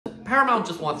Paramount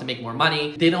just wants to make more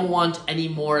money. They don't want any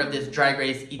more of this Drag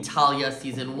Race Italia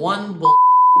season 1 bull.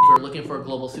 If you're looking for a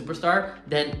global superstar,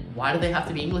 then why do they have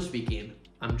to be English speaking?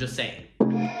 I'm just saying.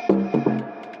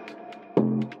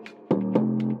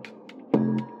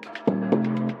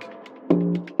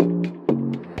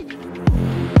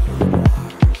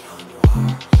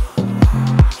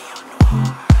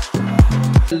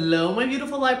 Hello my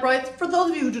beautiful light brights. For those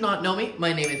of you who do not know me,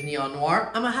 my name is Neon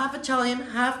Noire. I'm a half Italian,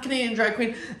 half Canadian drag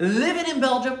queen living in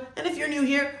Belgium. And if you're new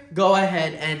here, go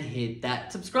ahead and hit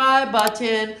that subscribe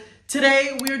button.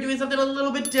 Today we are doing something a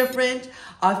little bit different.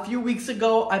 A few weeks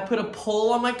ago, I put a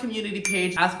poll on my community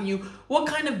page asking you what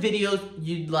kind of videos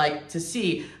you'd like to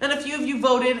see. And a few of you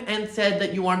voted and said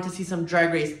that you wanted to see some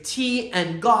Drag Race tea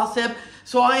and gossip.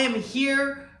 So I am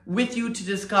here with you to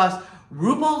discuss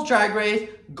RuPaul's Drag Race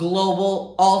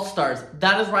Global All-Stars.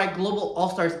 That is right, Global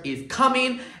All-Stars is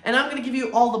coming, and I'm gonna give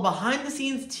you all the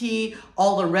behind-the-scenes tea,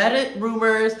 all the Reddit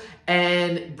rumors,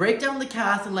 and break down the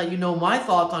cast and let you know my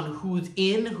thoughts on who's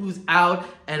in, who's out,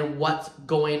 and what's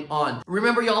going on.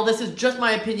 Remember, y'all, this is just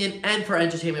my opinion and for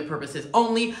entertainment purposes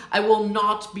only. I will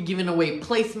not be giving away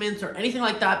placements or anything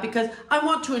like that because I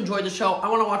want to enjoy the show. I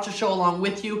want to watch the show along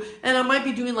with you, and I might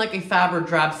be doing like a Fab or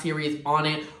Drab series on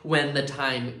it when the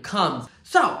time comes.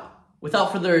 So,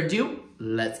 without further ado,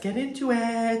 let's get into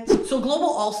it. So Global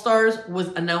All-Stars was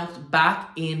announced back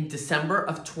in December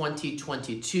of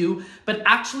 2022, but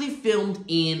actually filmed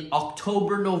in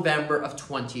October, November of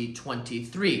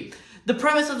 2023. The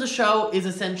premise of the show is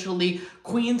essentially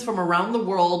queens from around the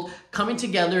world coming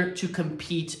together to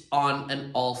compete on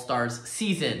an All-Stars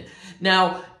season.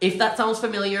 Now, if that sounds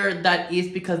familiar, that is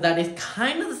because that is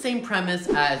kind of the same premise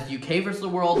as UK versus the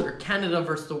world or Canada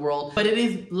versus the world, but it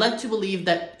is led to believe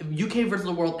that UK versus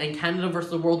the world and Canada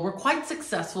versus the world were quite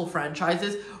successful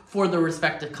franchises for the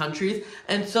respective countries,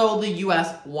 and so the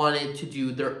US wanted to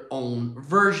do their own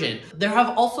version. There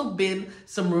have also been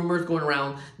some rumors going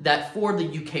around that for the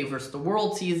UK versus the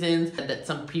world seasons, that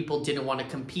some people didn't want to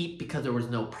compete because there was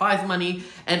no prize money,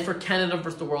 and for Canada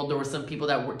versus the world, there were some people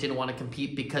that didn't want to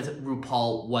compete because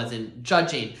RuPaul wasn't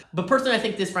judging. But personally, I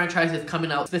think this franchise is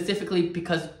coming out specifically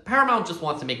because Paramount just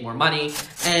wants to make more money,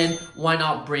 and why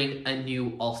not bring a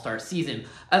new All-Star season?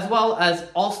 As well as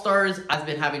All-Stars has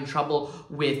been having trouble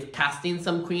with casting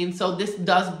some queens, so this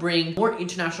does bring more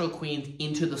international queens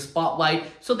into the spotlight,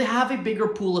 so they have a bigger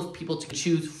pool of people to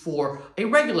choose for a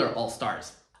regular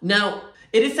All-Stars. Now,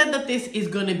 it is said that this is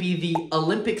going to be the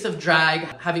Olympics of drag,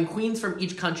 having queens from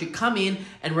each country come in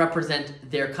and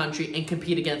represent their country and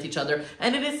compete against each other.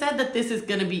 And it is said that this is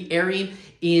going to be airing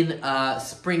in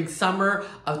spring, summer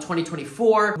of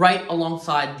 2024, right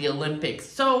alongside the Olympics.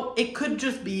 So it could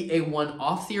just be a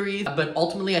one-off series, but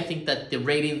ultimately I think that the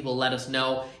ratings will let us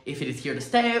know if it is here to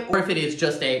stay or if it is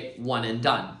just a one and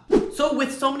done. So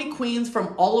with so many queens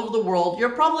from all over the world, you're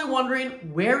probably wondering,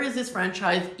 where is this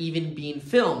franchise even being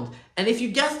filmed? And if you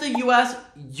guessed the US,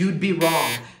 you'd be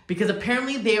wrong, because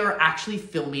apparently they are actually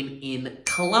filming in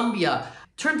Colombia.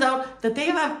 Turns out that they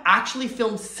have actually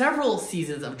filmed several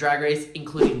seasons of Drag Race,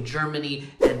 including Germany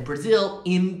and Brazil,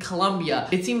 in Colombia.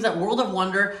 It seems that World of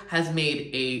Wonder has made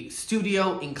a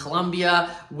studio in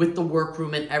Colombia with the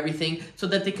workroom and everything so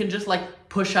that they can just like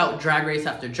push out Drag Race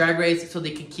after Drag Race, so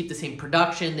they can keep the same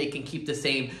production, they can keep the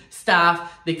same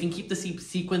staff, they can keep the same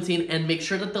sequencing and make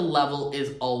sure that the level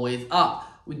is always up.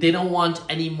 They don't want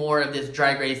any more of this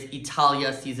Drag Race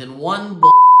Italia season 1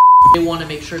 bull. They want to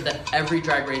make sure that every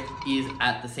Drag Race is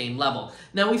at the same level.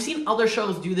 Now, we've seen other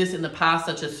shows do this in the past,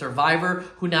 such as Survivor,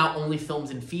 who now only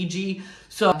films in Fiji.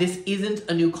 So this isn't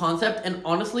a new concept, and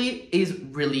honestly is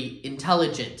really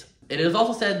intelligent. It is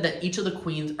also said that each of the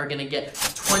queens are going to get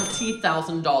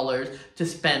 $20,000 to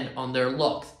spend on their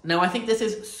looks. Now, I think this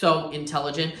is so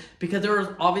intelligent because there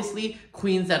are obviously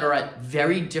queens that are at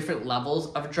very different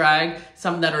levels of drag,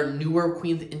 some that are newer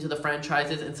queens into the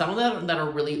franchises, and some of them that are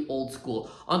really old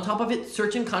school. On top of it,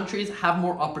 certain countries have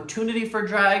more opportunity for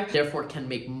drag, therefore can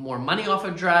make more money off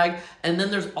of drag. And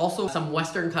then there's also some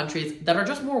Western countries that are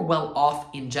just more well off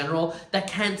in general that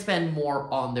can spend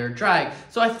more on their drag.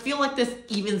 So I feel like this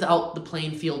evens out the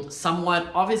playing field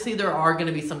somewhat. Obviously, there are going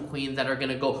to be some queens that are going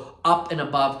to go up and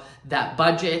above that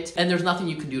budget, and there's nothing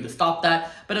you can do to stop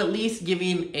that, but at least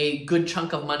giving a good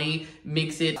chunk of money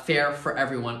makes it fair for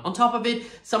everyone. On top of it,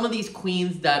 some of these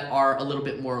queens that are a little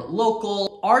bit more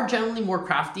local are generally more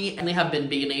crafty and they have been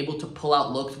being able to pull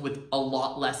out looks with a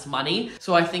lot less money.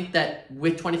 So I think that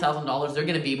with $20,000, they're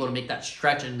going to be able to make that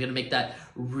stretch and going to make that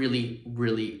really,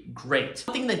 really great.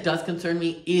 One thing that does concern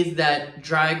me is that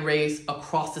Drag Race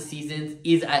across the seasons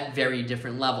is at very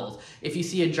different levels. If you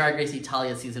see a Drag Race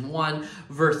Italia season 1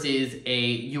 versus a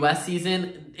US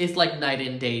season, it's like night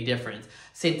and day difference.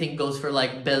 Same thing goes for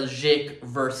like Belgique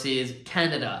versus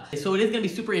Canada. So it is going to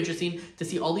be super interesting to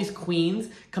see all these queens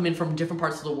come in from different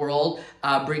parts of the world,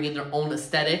 bringing their own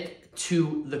aesthetic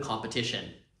to the competition.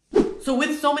 So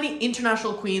with so many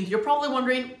international queens, you're probably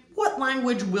wondering, what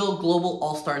language will Global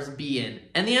All-Stars be in?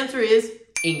 And the answer is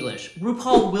English.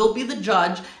 RuPaul will be the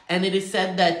judge, and it is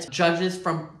said that judges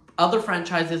from other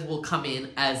franchises will come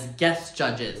in as guest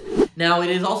judges. Now, it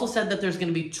is also said that there's going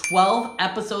to be 12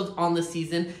 episodes on the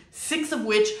season, 6 of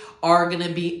which are going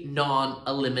to be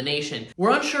non-elimination.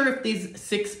 We're unsure if these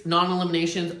 6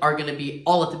 non-eliminations are going to be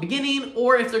all at the beginning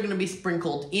or if they're going to be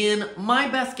sprinkled in. My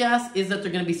best guess is that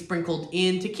they're going to be sprinkled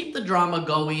in to keep the drama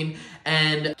going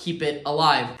and keep it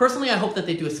alive. Personally, I hope that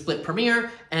they do a split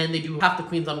premiere and they do half the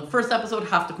queens on the first episode,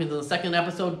 half the queens on the second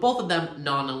episode, both of them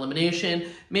non-elimination.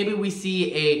 Maybe we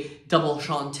see a double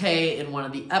Shantae in one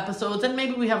of the episodes, and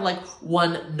maybe we have like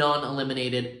one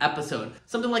non-eliminated episode.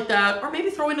 Something like that, or maybe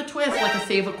throw in a twist like a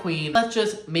Save a Queen. Let's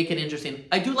just make it interesting.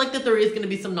 I do like that there is going to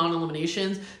be some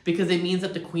non-eliminations because it means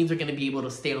that the queens are going to be able to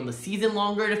stay on the season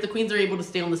longer, and if the queens are able to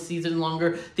stay on the season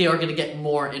longer, they are going to get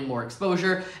more and more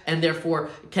exposure, and therefore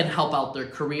can help out their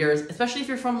careers. Especially if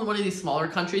you're from one of these smaller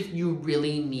countries, you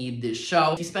really need this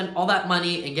show. If you spend all that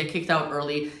money and get kicked out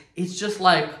early, it's just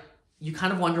like, you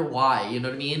kind of wonder why, you know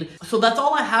what I mean? So that's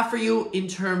all I have for you in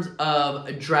terms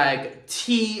of drag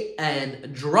tea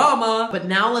and drama. But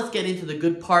now let's get into the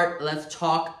good part. Let's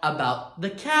talk about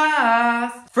the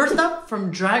cast. First up,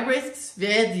 from Drag Race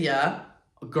Sverige,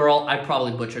 girl, I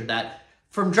probably butchered that.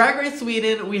 From Drag Race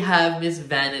Sweden, we have Miss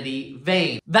Vanity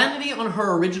Vane. Vanity on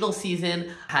her original season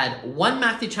had 1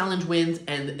 Maxi Challenge wins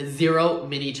and 0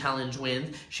 Mini Challenge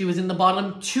wins. She was in the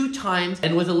bottom 2 times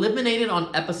and was eliminated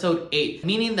on episode 8,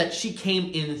 meaning that she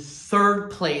came in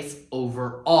 3rd place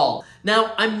overall.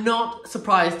 Now, I'm not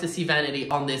surprised to see Vanity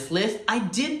on this list. I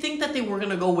did think that they were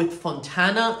gonna go with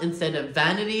Fontana instead of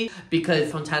Vanity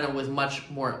because Fontana was much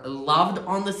more loved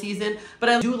on the season, but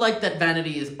I do like that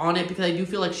Vanity is on it because I do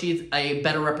feel like she's a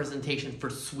better representation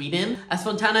for Sweden, as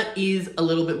Fontana is a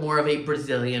little bit more of a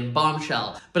Brazilian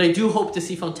bombshell. But I do hope to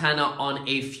see Fontana on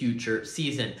a future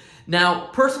season. Now,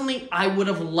 personally, I would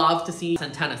have loved to see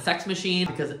Santana Sex Machine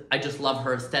because I just love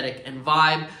her aesthetic and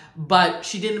vibe, but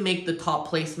she didn't make the top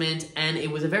placement and it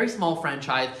was a very small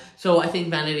franchise, so I think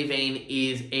Vanity Vane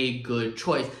is a good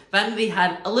choice. Vanity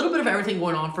had a little bit of everything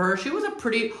going on for her. She was a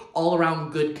pretty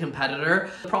all-around good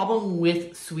competitor. The problem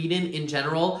with Sweden in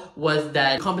general was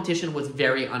that competition was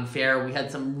very unfair. We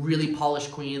had some really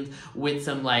polished queens with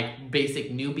some like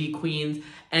basic newbie queens,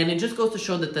 and it just goes to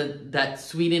show that that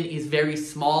Sweden is very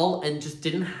small and just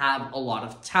didn't have a lot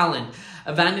of talent.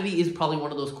 Vanity is probably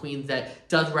one of those queens that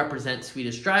does represent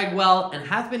Swedish drag well and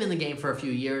has been in the game for a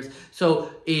few years,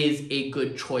 so is a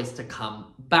good choice to come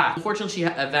back. Unfortunately,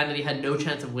 Vanity had no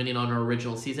chance of winning on her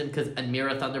original season because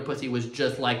Admira Thunderpussy was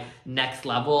just like next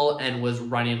level and was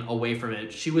running away from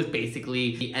it. She was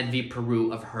basically the Envy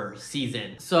Peru of her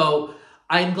season. So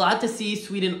I'm glad to see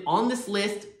Sweden on this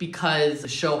list because the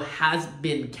show has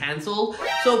been canceled.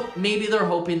 So maybe they're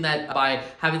hoping that by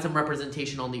having some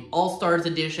representation on the All-Stars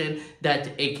edition that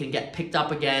it can get picked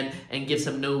up again and give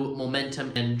some new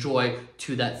momentum and joy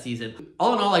to that season.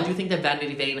 All in all, I do think that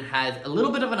Vanity Vane has a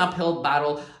little bit of an uphill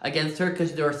battle against her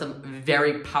because there are some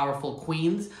very powerful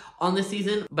queens on this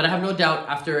season, but I have no doubt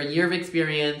after a year of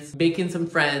experience, making some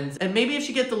friends, and maybe if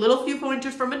she gets a little few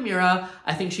pointers from Admira,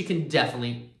 I think she can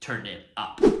definitely turn it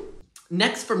up.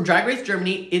 Next, from Drag Race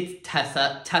Germany, it's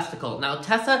Tessa Testicle. Now,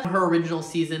 Tessa, her original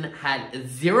season, had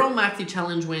 0 Maxi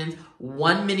Challenge wins,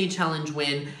 1 Mini Challenge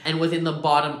win, and was in the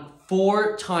bottom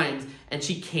 4 times, and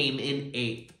she came in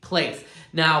 8th place.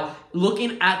 Now,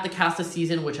 looking at the cast of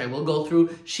season, which I will go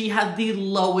through, she had the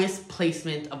lowest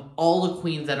placement of all the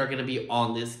queens that are going to be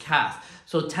on this cast.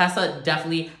 So Tessa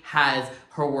definitely has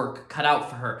her work cut out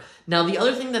for her. Now, the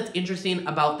other thing that's interesting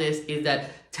about this is that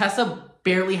Tessa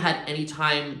barely had any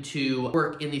time to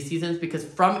work in these seasons because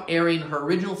from airing her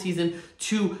original season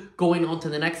to going on to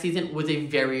the next season was a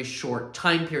very short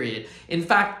time period. In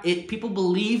fact, people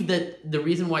believe that the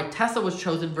reason why Tessa was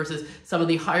chosen versus some of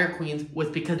the higher queens was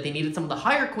because they needed some of the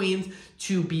higher queens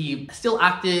to be still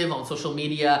active on social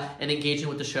media and engaging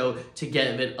with the show to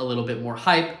give it a little bit more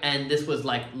hype. And this was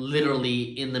like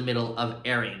literally in the middle of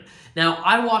airing. Now,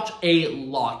 I watch a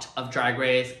lot of Drag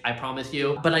Race, I promise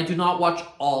you, but I do not watch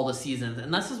all the seasons.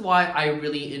 And this is why I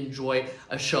really enjoy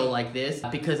a show like this,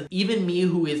 because even me,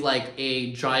 who is like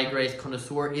a Drag Race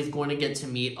connoisseur, is going to get to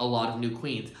meet a lot of new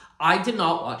queens. I did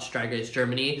not watch Drag Race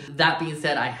Germany. That being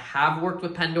said, I have worked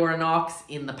with Pandora Knox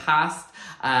in the past,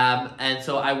 and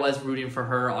so I was rooting for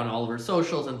her on all of her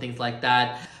socials and things like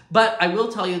that. But I will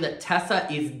tell you that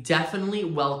Tessa is definitely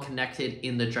well connected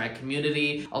in the drag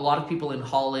community. A lot of people in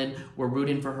Holland were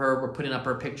rooting for her, were putting up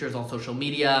her pictures on social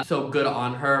media, so good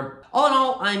on her. All in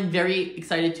all, I'm very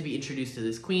excited to be introduced to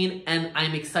this queen, and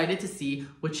I'm excited to see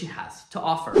what she has to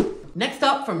offer. Next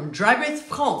up, from Drag Race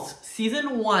France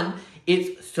Season 1,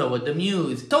 it's So The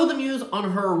Muse. So The Muse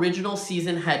on her original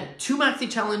season had 2 Maxi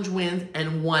Challenge wins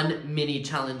and 1 Mini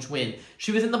Challenge win.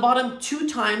 She was in the bottom 2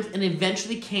 times and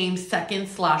eventually came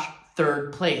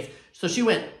 2nd/3rd place. So she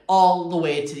went all the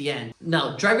way to the end.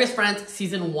 Now, Drag Race France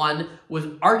Season 1 was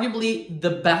arguably the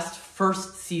best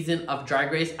first season of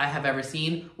Drag Race I have ever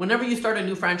seen. Whenever you start a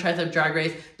new franchise of Drag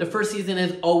Race, the first season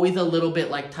is always a little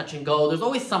bit like touch and go. There's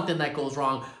always something that goes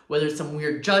wrong, whether it's some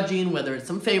weird judging, whether it's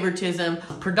some favoritism,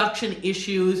 production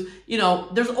issues, you know,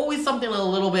 there's always something a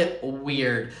little bit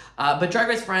weird. But Drag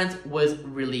Race France was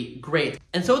really great.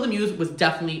 And So The Muse was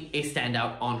definitely a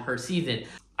standout on her season.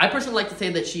 I personally like to say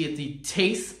that she is the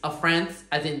Taste of France,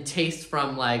 as in Taste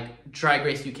from like Drag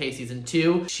Race UK Season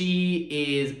 2. She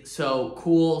is so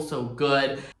cool, so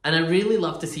good, and I really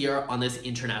love to see her on this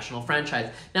international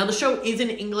franchise. Now, the show is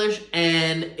in English,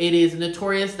 and it is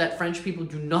notorious that French people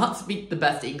do not speak the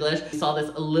best English. We saw this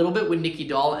a little bit with Nikki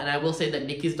Doll, and I will say that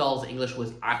Nikki Doll's English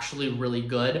was actually really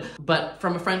good. But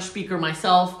from a French speaker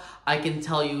myself, I can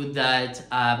tell you that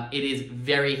it is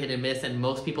very hit and miss, and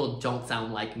most people don't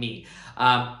sound like me.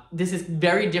 This is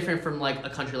very different from like a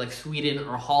country like Sweden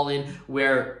or Holland,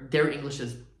 where their English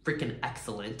is freaking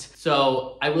excellent.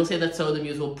 So I will say that So The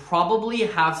Muse will probably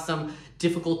have some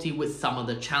difficulty with some of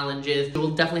the challenges. It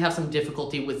will definitely have some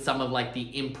difficulty with some of like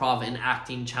the improv and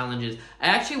acting challenges. I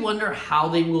actually wonder how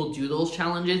they will do those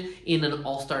challenges in an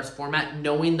all-stars format,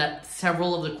 knowing that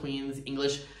several of the queens'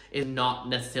 English is not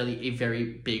necessarily a very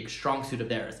big strong suit of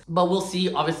theirs. But we'll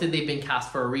see. Obviously, they've been cast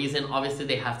for a reason. Obviously,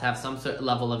 they have to have some sort of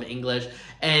level of English.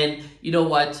 And you know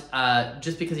what?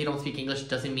 Just because you don't speak English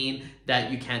doesn't mean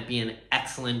that you can't be an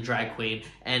excellent drag queen.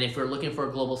 And if we're looking for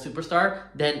a global superstar,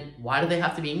 then why do they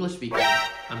have to be English speaking?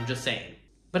 I'm just saying.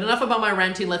 But enough about my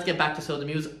ranting, let's get back to So The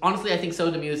Muse. Honestly, I think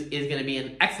So The Muse is going to be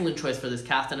an excellent choice for this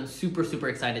cast, and I'm super, super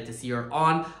excited to see her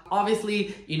on.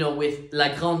 Obviously, you know, with La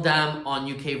Grande Dame on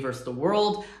UK vs. The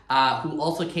World, who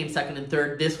also came 2nd and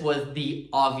 3rd, this was the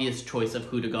obvious choice of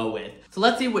who to go with. So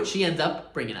let's see what she ends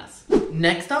up bringing us.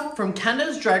 Next up, from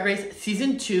Canada's Drag Race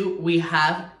Season 2, we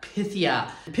have Pythia.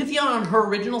 Pythia on her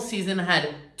original season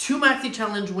had 2 Maxi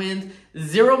Challenge wins,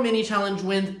 0 Mini Challenge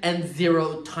wins, and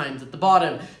 0 times at the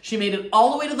bottom. She made it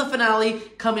all the way to the finale,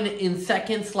 coming in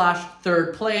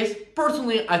 2nd/3rd place.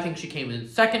 Personally, I think she came in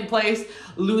 2nd place,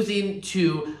 losing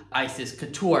to Isis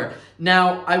Couture.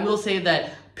 Now, I will say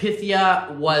that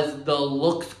Pythia was the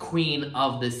looks queen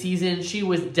of the season. She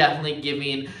was definitely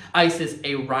giving Isis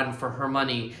a run for her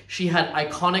money. She had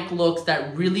iconic looks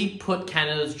that really put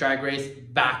Canada's Drag Race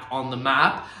back on the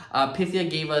map. Pythia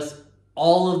gave us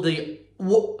all of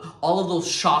those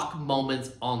shock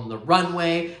moments on the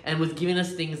runway and was giving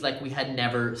us things like we had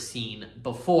never seen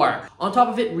before. On top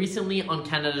of it, recently on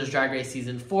Canada's Drag Race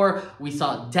Season 4, we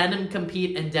saw Denim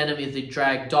compete, and Denim is the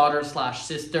drag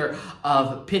daughter/sister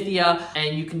of Pythia,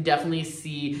 and you can definitely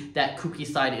see that kooky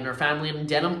side in her family. And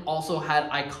Denim also had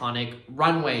iconic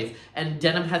runways, and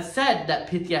Denim has said that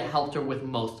Pythia helped her with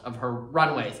most of her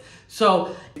runways.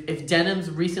 So if Denim's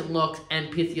recent looks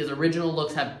and Pythia's original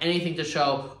looks have anything to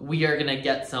show, we are gonna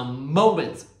get some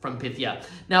moments from Pythia.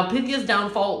 Now, Pythia's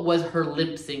downfall was her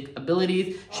lip sync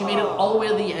abilities. She made it all the way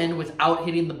to the end without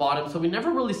hitting the bottom, so we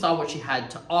never really saw what she had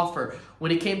to offer.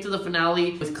 When it came to the finale,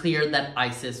 it was clear that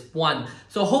Isis won.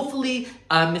 So hopefully,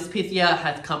 Miss Pythia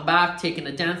has come back, taken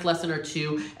a dance lesson or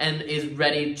 2, and is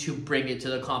ready to bring it to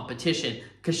the competition,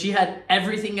 because she had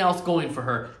everything else going for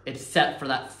her except for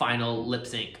that final lip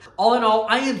sync. All in all,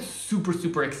 I am super,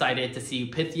 super excited to see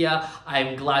Pythia.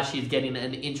 I'm glad she's getting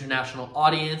an international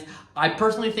audience. I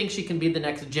personally think she can be the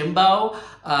next Jimbo.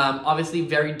 Obviously,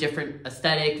 very different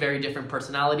aesthetic, very different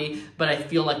personality, but I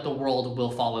feel like the world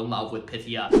will fall in love with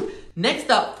Pythia. Next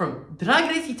up, from Drag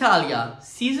Race Italia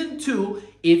Season 2,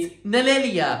 it's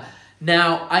Nelelia.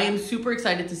 Now, I am super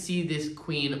excited to see this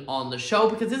queen on the show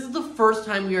because this is the first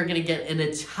time we are going to get an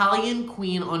Italian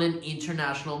queen on an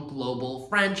international global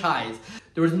franchise.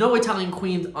 There was no Italian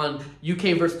queens on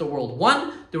UK vs. the World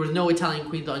 1, there was no Italian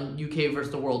queens on UK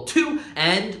vs. the World 2,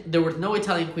 and there was no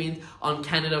Italian queens on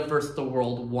Canada vs. the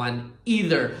World 1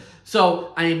 either.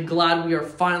 So I am glad we are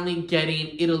finally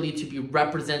getting Italy to be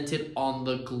represented on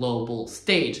the global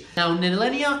stage. Now,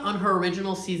 Nelenia on her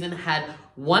original season had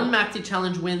 1 Maxi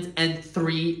Challenge wins and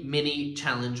 3 Mini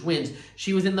Challenge wins.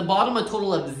 She was in the bottom a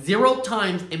total of 0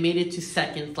 times and made it to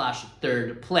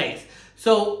 2nd/3rd place.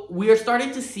 So we are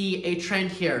starting to see a trend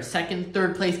here. 2nd,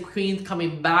 3rd place queens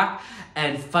coming back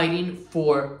and fighting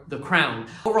for the crown.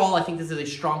 Overall, I think this is a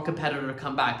strong competitor to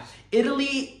come back.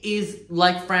 Italy is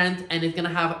like France and is going to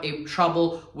have a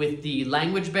trouble with the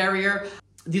language barrier.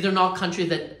 These are not countries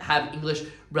that have English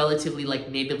relatively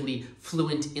natively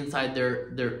fluent inside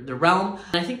their realm.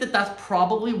 And I think that that's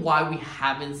probably why we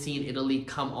haven't seen Italy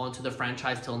come onto the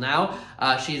franchise till now.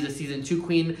 She is a season 2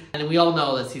 queen, and we all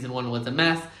know that season 1 was a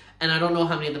mess. And I don't know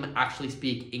how many of them actually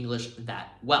speak English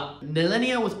that well.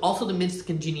 Nelenia was also the Miss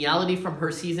Congeniality from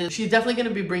her season. She's definitely going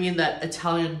to be bringing that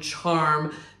Italian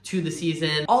charm to the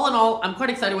season. All in all, I'm quite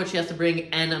excited what she has to bring,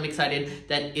 and I'm excited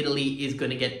that Italy is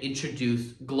going to get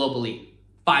introduced globally.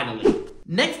 Finally.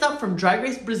 Next up from Drag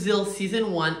Race Brazil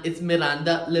Season 1, it's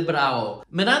Miranda Lebrão.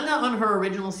 Miranda on her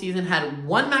original season had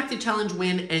 1 Maxi Challenge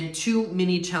win and 2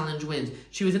 Mini Challenge wins.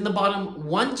 She was in the bottom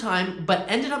 1 time, but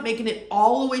ended up making it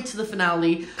all the way to the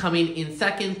finale, coming in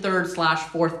 2nd,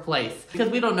 3rd/4th place. Because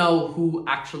we don't know who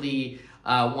actually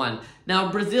won.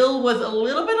 Now, Brazil was a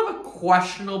little bit of a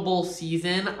questionable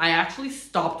season. I actually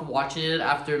stopped watching it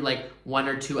after 1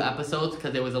 or 2 episodes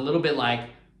because it was a little bit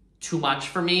too much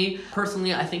for me.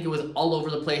 Personally, I think it was all over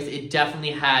the place. It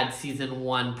definitely had season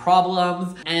 1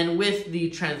 problems, and with the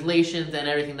translations and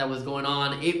everything that was going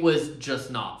on, it was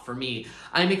just not for me.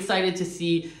 I'm excited to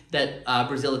see that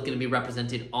Brazil is going to be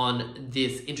represented on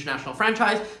this international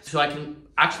franchise so I can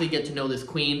actually get to know this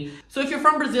queen. So if you're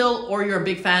from Brazil or you're a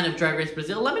big fan of Drag Race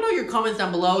Brazil, let me know your comments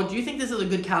down below. Do you think this is a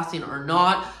good casting or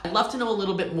not? I'd love to know a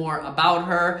little bit more about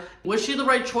her. Was she the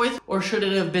right choice or should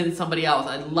it have been somebody else?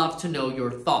 I'd love to know your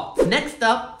thoughts. Next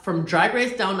up, from Drag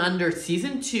Race Down Under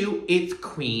Season 2, it's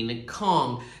Queen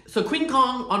Kong. So Queen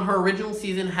Kong on her original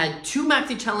season had 2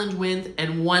 Maxi Challenge wins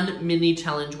and 1 Mini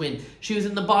Challenge win. She was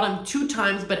in the bottom 2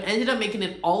 times, but ended up making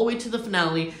it all the way to the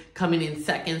finale, coming in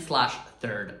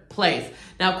 2nd/3rd place.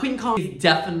 Now, Queen Kong is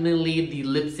definitely the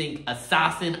lip sync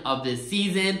assassin of this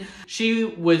season. She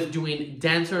was doing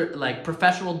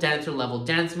professional dancer level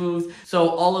dance moves. So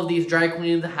all of these drag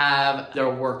queens have their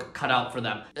work cut out for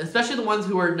them, especially the ones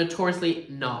who are notoriously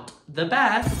not the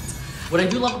best. What I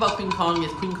do love about Queen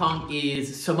Kong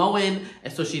is Samoan,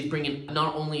 and so she's bringing,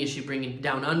 not only is she bringing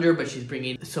Down Under, but she's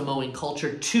bringing Samoan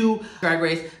culture to Drag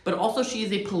Race, but also she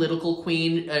is a political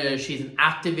queen, she's an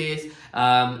activist,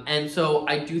 and so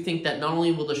I do think that not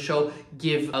only will the show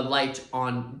give a light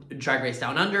on Drag Race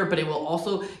Down Under, but it will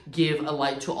also give a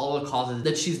light to all the causes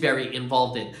that she's very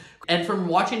involved in. And from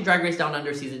watching Drag Race Down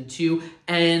Under Season 2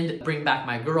 and Bring Back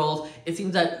My Girls, it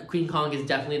seems that Queen Kong is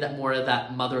definitely more of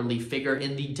that motherly figure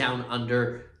in the Down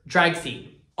Under drag scene.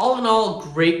 All in all,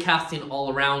 great casting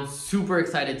all around. Super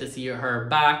excited to see her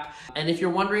back. And if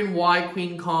you're wondering why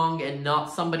Queen Kong and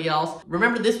not somebody else,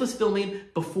 remember this was filming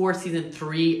before Season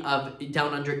 3 of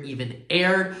Down Under even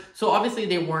aired. So obviously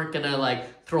they weren't gonna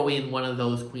throw in one of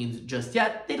those queens just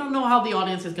yet. They don't know how the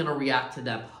audience is gonna react to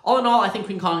them. All in all, I think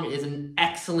Queen Kong is an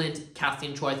excellent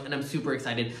casting choice, and I'm super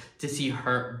excited to see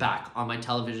her back on my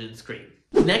television screen.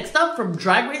 Next up, from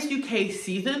Drag Race UK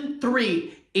Season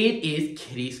 3, it is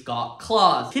Kitty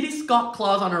Scott-Claus. Kitty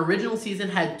Scott-Claus on her original season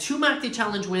had 2 Maxi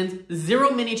Challenge wins,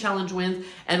 0 Mini Challenge wins,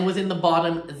 and was in the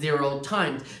bottom 0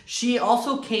 times. She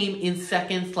also came in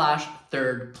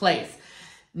 2nd/3rd place.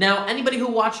 Now, anybody who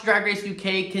watched Drag Race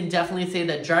UK can definitely say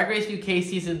that Drag Race UK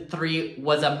Season 3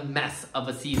 was a mess of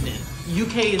a season.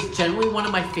 UK is generally one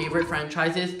of my favorite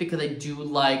franchises because I do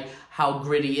like how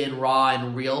gritty and raw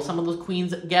and real some of those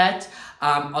queens get,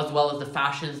 as well as the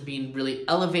fashions being really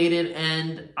elevated.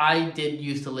 And I did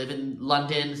used to live in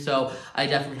London, so I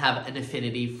definitely have an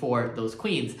affinity for those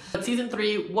queens. But Season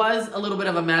 3 was a little bit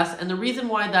of a mess, and the reason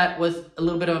why that was a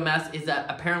little bit of a mess is that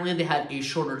apparently they had a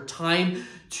shorter time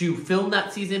to film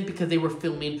that season because they were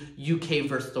filming UK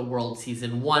vs. the World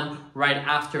Season 1 right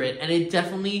after it, and it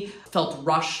definitely felt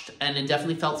rushed, and it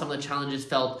definitely felt some of the challenges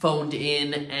felt phoned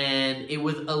in, and it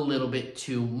was a little bit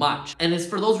too much. And it's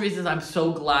for those reasons I'm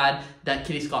so glad that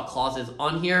Kitty Scott-Claus is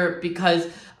on here, because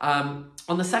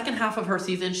On the second half of her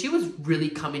season, she was really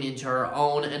coming into her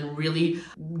own and really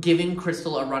giving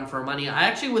Crystal a run for her money. I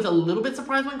actually was a little bit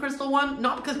surprised when Crystal won,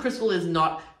 not because Crystal was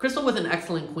an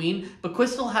excellent queen, but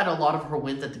Crystal had a lot of her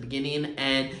wins at the beginning,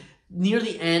 and near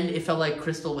the end, it felt like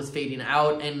Crystal was fading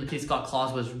out and Kitty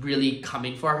Scott-Claus was really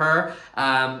coming for her.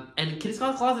 And Kitty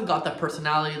Scott-Claus has got that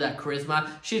personality, that charisma.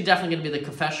 She's definitely going to be the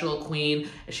confessional queen.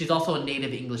 She's also a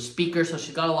native English speaker, so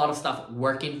she's got a lot of stuff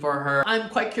working for her. I'm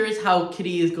quite curious how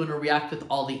Kitty is going to react with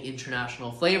all the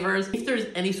international flavors. If there's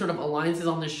any sort of alliances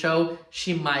on this show,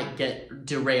 she might get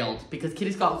derailed because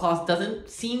Kitty Scott-Claus doesn't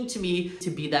seem to me to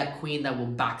be that queen that will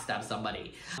backstab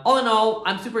somebody. All in all,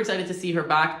 I'm super excited to see her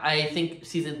back. I think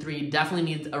season 3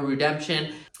 definitely needs a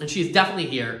redemption, and she's definitely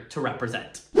here to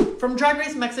represent. From Drag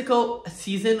Race Mexico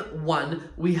season 1,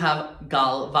 we have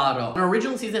Galvaro. Our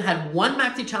original season had 1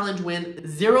 maxi challenge win,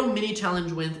 0 mini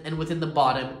challenge wins, and was in the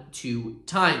bottom 2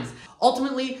 times.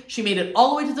 Ultimately, she made it all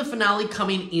the way to the finale,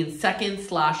 coming in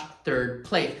 2nd/3rd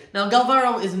place. Now,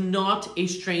 Galvaro is not a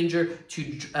stranger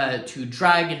to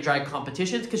drag and drag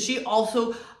competitions, because she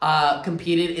also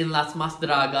competed in Las Más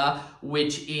Draga,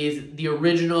 which is the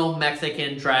original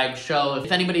Mexican drag show.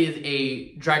 If anybody is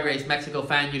a Drag Race Mexico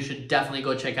fan, you should definitely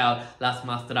go check out Las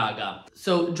Más Draga.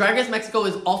 So Drag Race Mexico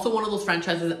is also one of those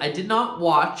franchises I did not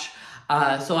watch,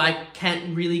 so I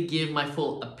can't really give my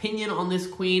full opinion on this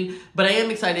queen, but I am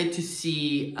excited to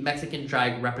see Mexican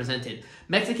drag represented.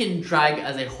 Mexican drag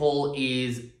as a whole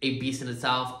is a beast in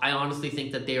itself. I honestly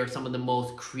think that they are some of the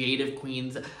most creative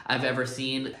queens I've ever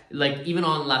seen. Like, even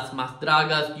on Las Más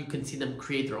Dragas, you can see them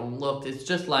create their own looks. It's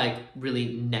just like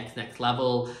really next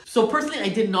level. So personally, I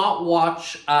did not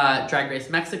watch Drag Race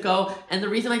Mexico, and the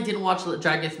reason I didn't watch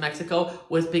Drag Race Mexico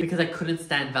was because I couldn't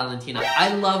stand Valentina.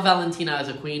 I love Valentina as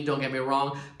a queen, don't get me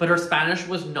wrong, but her Spanish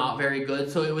was not very good,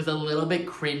 so it was a little bit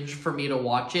cringe for me to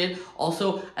watch it.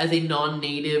 Also, as a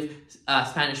non-native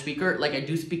Spanish speaker, like, I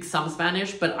do speak some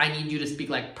Spanish, but I need you to speak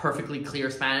like perfectly clear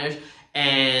Spanish,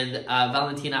 and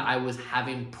Valentina I was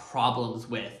having problems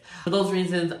with. For those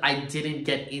reasons, I didn't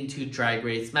get into Drag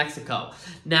Race Mexico.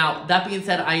 Now, that being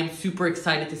said, I am super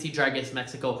excited to see Drag Race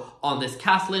Mexico on this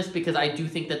cast list, because I do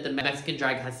think that the Mexican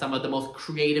drag has some of the most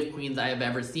creative queens I have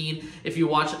ever seen. If you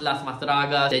watch Las Más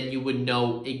Dragas, then you would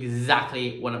know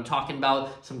exactly what I'm talking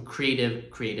about. Some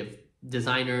creative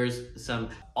designers, some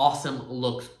awesome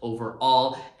looks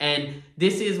overall, and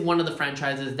this is one of the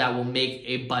franchises that will make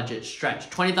a budget stretch.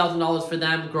 $20,000 for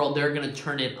them, girl, they're gonna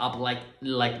turn it up like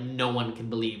no one can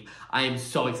believe. I am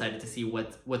so excited to see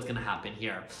what's gonna happen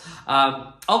here.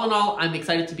 All in all, I'm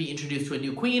excited to be introduced to a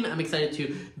new queen. I'm excited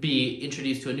to be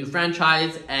introduced to a new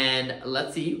franchise, and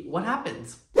let's see what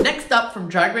happens. Next up, from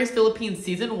Drag Race Philippines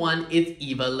Season 1, is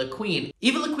Eva La Queen.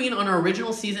 Eva La Queen on her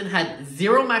original season had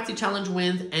 0 maxi challenge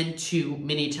wins and 2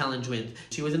 mini challenge wins.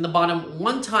 She was in the bottom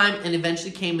 1 time and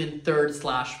eventually came in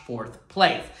 3rd/4th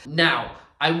place. Now,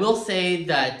 I will say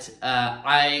that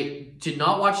I did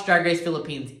not watch Drag Race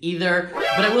Philippines either,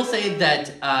 but I will say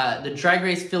that the Drag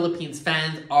Race Philippines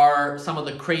fans are some of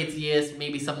the craziest,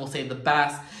 maybe some will say the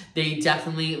best. They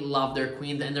definitely love their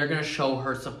queens, and they're going to show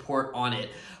her support on it.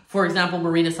 For example,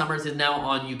 Marina Summers is now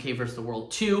on UK vs. the World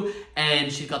 2,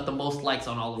 and she's got the most likes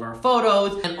on all of our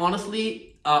photos. And honestly,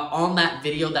 on that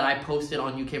video that I posted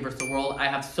on UK vs. the World, I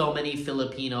have so many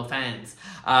Filipino fans.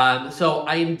 So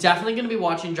I am definitely going to be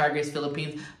watching Drag Race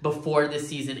Philippines before this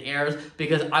season airs,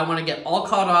 because I want to get all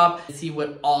caught up and see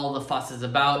what all the fuss is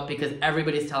about, because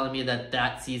everybody's telling me that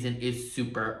that season is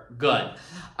super good.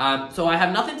 So I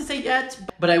have nothing to say yet,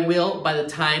 but I will by the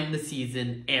time the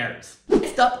season airs.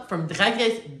 Next up, from Drag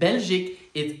Race Belgique,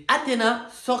 is Athena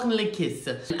Sornlekis.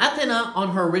 Athena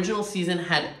on her original season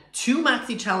had 2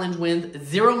 maxi challenge wins,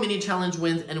 0 mini challenge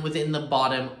wins, and was in the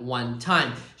bottom 1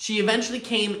 time. She eventually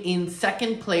came in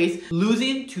 2nd place,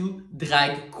 losing to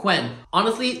Drag Queen.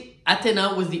 Honestly,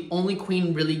 Athena was the only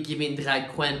queen really giving Drag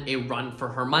Queen a run for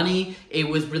her money. It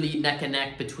was really neck and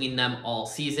neck between them all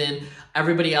season.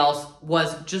 Everybody else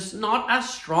was just not as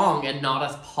strong and not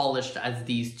as polished as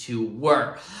these two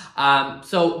were.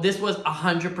 So this was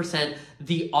 100%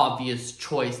 the obvious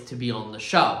choice to be on the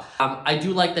show. I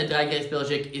do like that Drag Race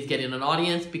Belgique is getting an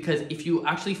audience, because if you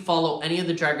actually follow any of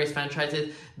the Drag Race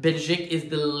franchises, Belgique is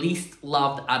the least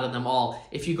loved out of them all.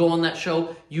 If you go on that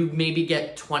show, you maybe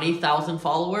get 20,000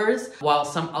 followers, while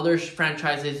some other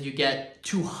franchises you get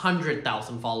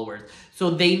 200,000 followers. So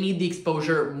they need the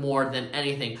exposure more than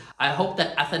anything. I hope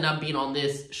that Athena being on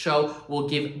this show will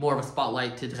give more of a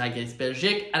spotlight to Drag Race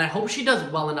Belgique, and I hope she does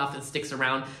well enough and sticks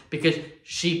around, because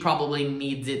she probably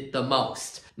needs it the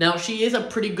most. Now, she is a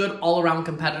pretty good all-around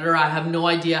competitor. I have no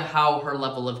idea how her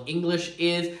level of English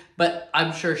is, but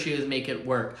I'm sure she would make it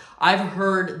work. I've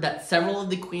heard that several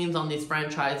of the queens on this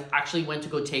franchise actually went to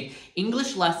go take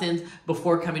English lessons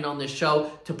before coming on this show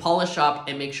to polish up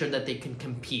and make sure that they can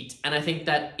compete. And I think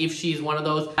that if she's one of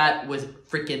those, that was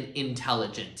freaking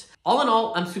intelligent. All in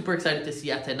all, I'm super excited to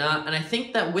see Athena, and I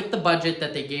think that with the budget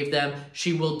that they gave them,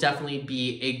 she will definitely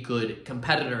be a good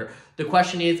competitor. The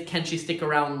question is, can she stick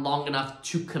around long enough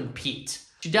to compete?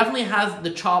 She definitely has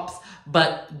the chops,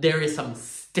 but there is some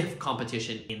stiff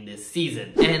competition in this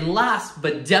season. And last,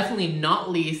 but definitely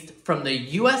not least, from the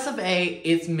US of A,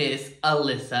 it's Miss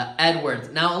Alyssa Edwards.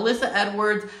 Now, Alyssa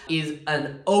Edwards is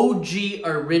an OG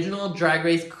original Drag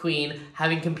Race queen,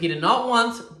 having competed not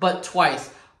once, but twice.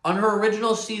 On her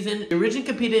original season, she originally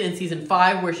competed in season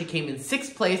 5 where she came in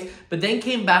 6th place, but then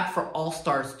came back for All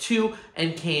Stars 2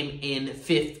 and came in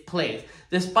 5th place.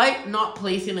 Despite not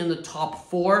placing in the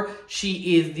top 4,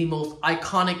 she is the most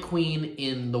iconic queen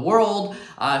in the world.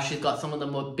 She's got some of the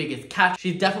most biggest catch.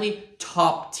 She's definitely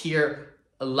top tier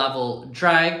level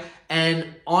drag, and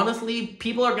honestly,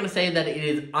 people are going to say that it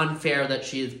is unfair that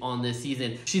she is on this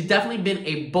season. She's definitely been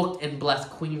a booked and blessed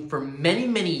queen for many,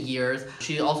 many years.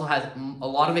 She also has a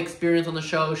lot of experience on the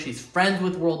show. She's friends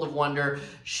with World of Wonder.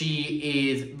 She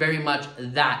is very much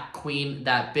that queen,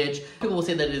 that bitch. People will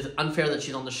say that it is unfair that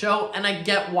she's on the show, and I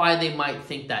get why they might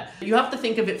think that. You have to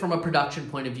think of it from a production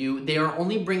point of view. They are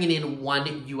only bringing in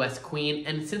one US queen,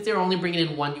 and since they're only bringing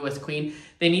in one US queen,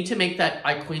 they need to make that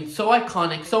queen so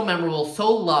iconic, so memorable,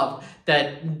 so loved,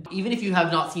 that even if you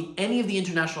have not seen any of the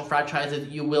international franchises,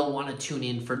 you will want to tune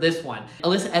in for this one.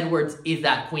 Alyssa Edwards is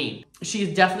that queen. She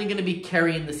is definitely going to be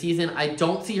carrying the season. I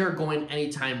don't see her going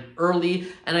anytime early,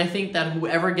 and I think that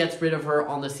whoever gets rid of her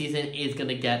on the season is going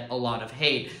to get a lot of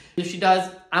hate. If she does,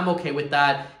 I'm okay with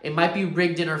that. It might be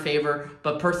rigged in her favor,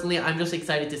 but personally, I'm just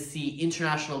excited to see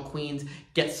international queens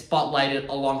get spotlighted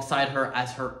alongside her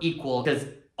as her equal, because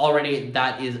already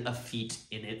that is a feat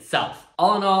in itself.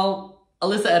 All in all,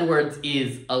 Alyssa Edwards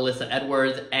is Alyssa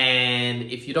Edwards, and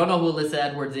if you don't know who Alyssa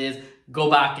Edwards is,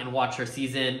 go back and watch her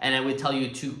season, and I would tell you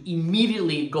to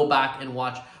immediately go back and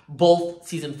watch both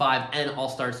season 5 and All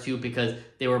Stars 2 because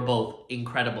they were both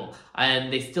incredible,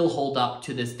 and they still hold up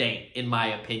to this day, in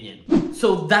my opinion.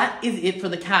 So that is it for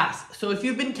the cast. So if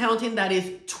you've been counting, that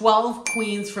is 12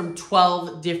 queens from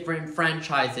 12 different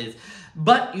franchises.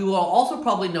 But you will also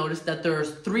probably notice that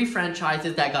there's 3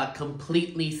 franchises that got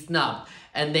completely snubbed.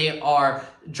 And they are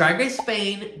Drag Race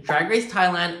Spain, Drag Race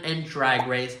Thailand, and Drag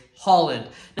Race Holland.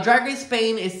 Now, Drag Race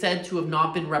Spain is said to have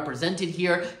not been represented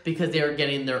here because they are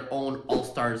getting their own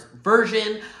All-Stars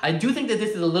version. I do think that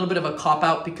this is a little bit of a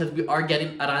cop-out because we are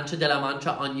getting Arantxa de la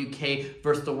Mancha on UK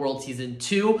versus the World Season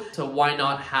 2. So why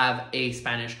not have a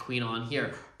Spanish queen on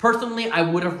here? Personally, I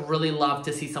would have really loved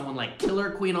to see someone like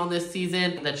Killer Queen on this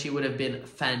season, that she would have been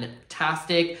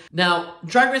fantastic. Now,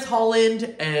 Drag Race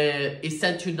Holland is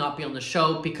said to not be on the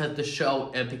show because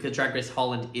because Drag Race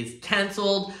Holland is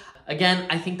cancelled. Again,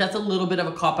 I think that's a little bit of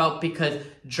a cop-out because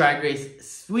Drag Race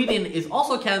Sweden is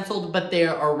also cancelled, but they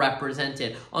are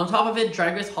represented. On top of it,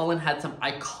 Drag Race Holland had some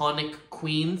iconic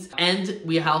queens, and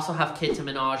we also have Kate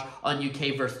Minaj on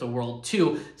UK versus the World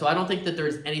too, so I don't think that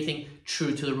there's anything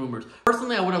true to the rumors.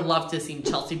 Personally, I would have loved to have seen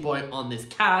Chelsea Boy on this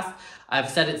cast. I've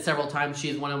said it several times, she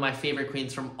is one of my favorite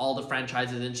queens from all the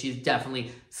franchises, and she's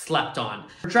definitely slept on.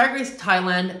 For Drag Race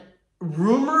Thailand,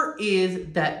 rumor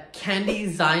is that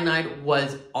Candy Cyanide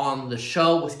was on the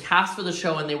show, was cast for the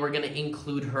show, and they were going to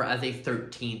include her as a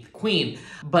 13th queen.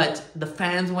 But the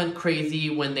fans went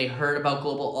crazy when they heard about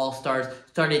Global All-Stars,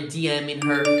 started DMing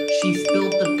her. She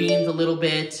spilled the beans a little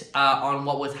bit on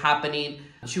what was happening.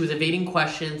 She was evading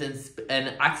questions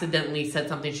and accidentally said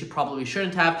something she probably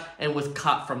shouldn't have and was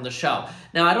cut from the show.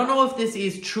 Now, I don't know if this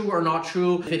is true or not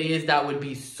true. If it is, that would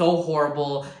be so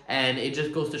horrible, and it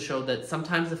just goes to show that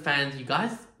sometimes the fans, you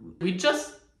guys, we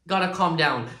just gotta calm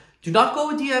down. Do not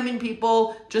go DMing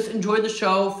people. Just enjoy the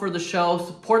show for the show.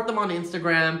 Support them on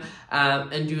Instagram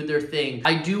and do their thing.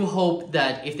 I do hope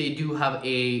that if they do have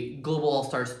a Global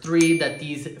All-Stars 3, that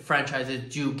these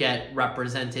franchises do get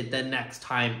represented the next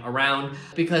time around,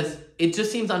 because it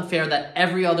just seems unfair that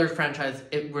every other franchise,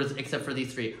 except for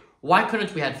these 3. Why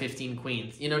couldn't we have 15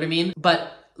 queens? You know what I mean?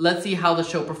 But let's see how the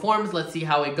show performs. Let's see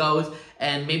how it goes.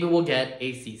 And maybe we'll get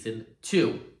a season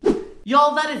 2.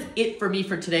 Y'all, that is it for me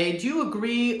for today. Do you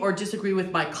agree or disagree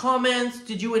with my comments?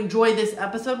 Did you enjoy this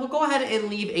episode? Well, go ahead and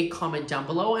leave a comment down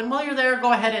below. And while you're there,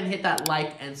 go ahead and hit that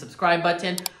like and subscribe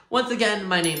button. Once again,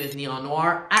 my name is Neon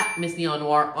Noire, at Miss Neon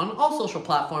Noire on all social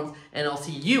platforms. And I'll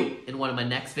see you in one of my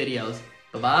next videos.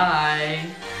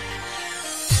 Bye-bye.